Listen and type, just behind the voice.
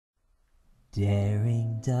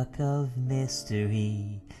Daring duck of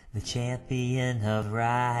mystery, the champion of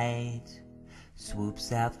right,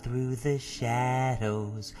 swoops out through the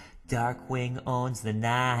shadows, Darkwing owns the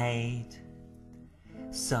night.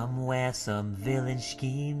 Somewhere some villain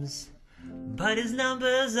schemes, but his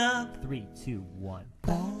number's up. 3, 2, 1.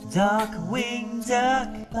 Darkwing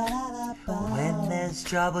Duck, when there's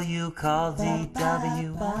trouble you call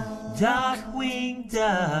DW. Darkwing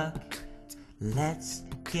Duck, let's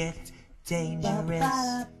get dangerous.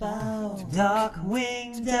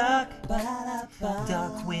 Darkwing Duck,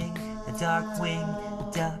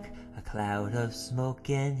 Darkwing Duck, a cloud of smoke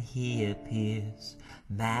and he appears,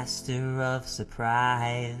 master of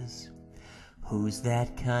surprise. Who's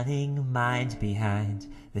that cunning mind behind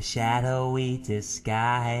the shadowy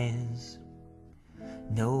disguise?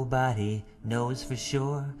 Nobody knows for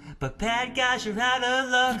sure, but bad guys are out of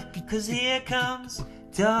luck, 'cause here comes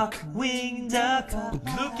Darkwing Duck.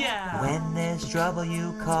 Look out! When there's trouble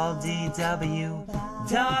you call DW.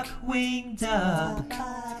 Darkwing Duck,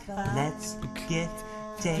 let's get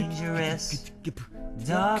dangerous.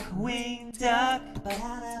 Darkwing Duck,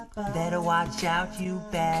 better watch out you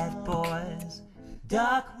bad boys.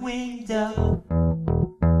 Darkwing Duck.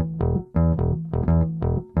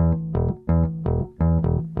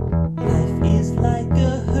 Life is like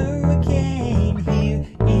a hurricane here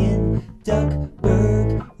in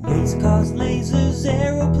Duckburg. Race cars, lasers,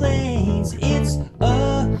 aeroplanes. It's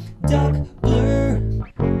a duck blur.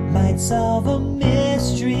 Might solve a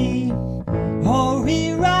mystery or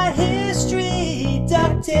rewrite history.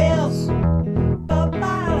 Ducktales.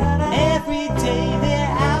 Every day they're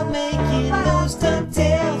out making those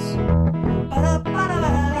Ducktales.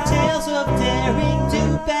 Tales of daring,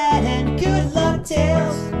 do bad, and good luck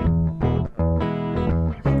tales.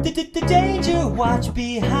 The danger, watch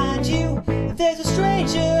behind you. There's a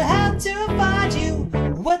stranger, how to find you.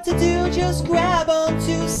 What to do, just grab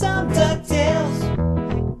onto some Ducktales.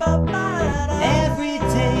 Every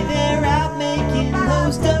day they're out making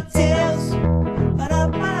those Ducktales.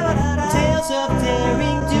 Tales of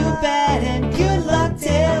daring, do bad, and good luck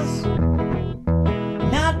tales.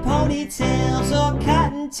 Not ponytails or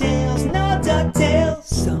cottontails, no Ducktales.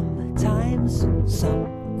 Sometimes some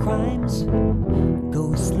crimes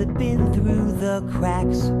go slipping through the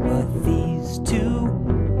cracks, but these two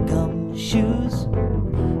gumshoes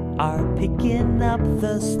are picking up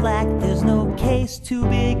the slack. There's no case too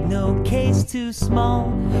big, no case too small.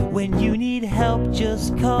 When you need help,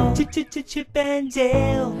 just call Chip and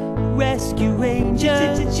Dale Rescue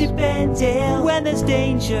Rangers. Chip and Dale, when there's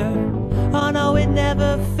danger, oh no, it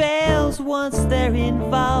never fails. Once they're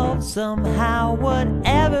involved, somehow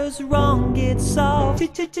whatever's wrong gets solved.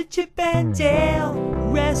 Chip and Dale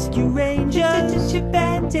Rescue Rangers. Chip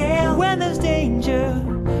and Dale, when there's danger,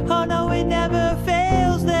 oh no, it never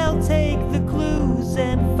fails. They'll take the clues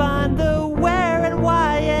and find the where and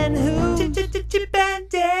why and who. Chip and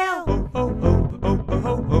Dale. Oh, oh, oh, oh,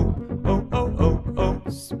 oh, oh, oh, oh, oh, oh,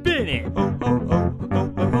 spin it. Oh, oh, oh, oh,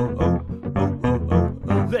 oh, oh, oh, oh, oh,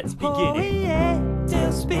 oh. Let's begin Oh it. yeah,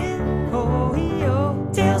 Tailspin. Oh yeah,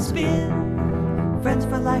 Tailspin. Friends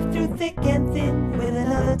for life through thick and thin with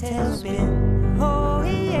another Tailspin. Oh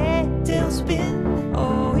yeah, Tailspin.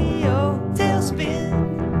 Oh yeah,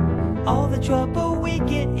 Tailspin. All the trouble we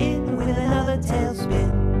get in with another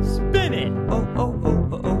Tailspin. Spin it. Oh oh oh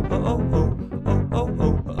oh oh oh oh oh oh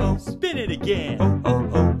oh oh. Spin it again. Oh oh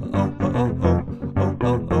oh oh oh oh oh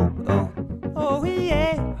oh oh oh. Oh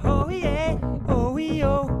yeah, oh yeah, oh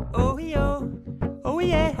yeah, oh yeah, oh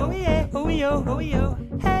yeah, oh yeah, oh yeah, oh yeah.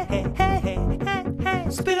 Hey hey hey hey hey hey.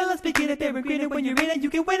 Spin it, let's begin it. There and grin it. When you're in it, you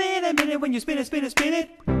can win it in a minute. When you spin it, spin it, spin it.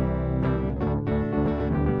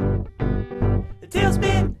 The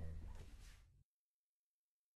Tailspin.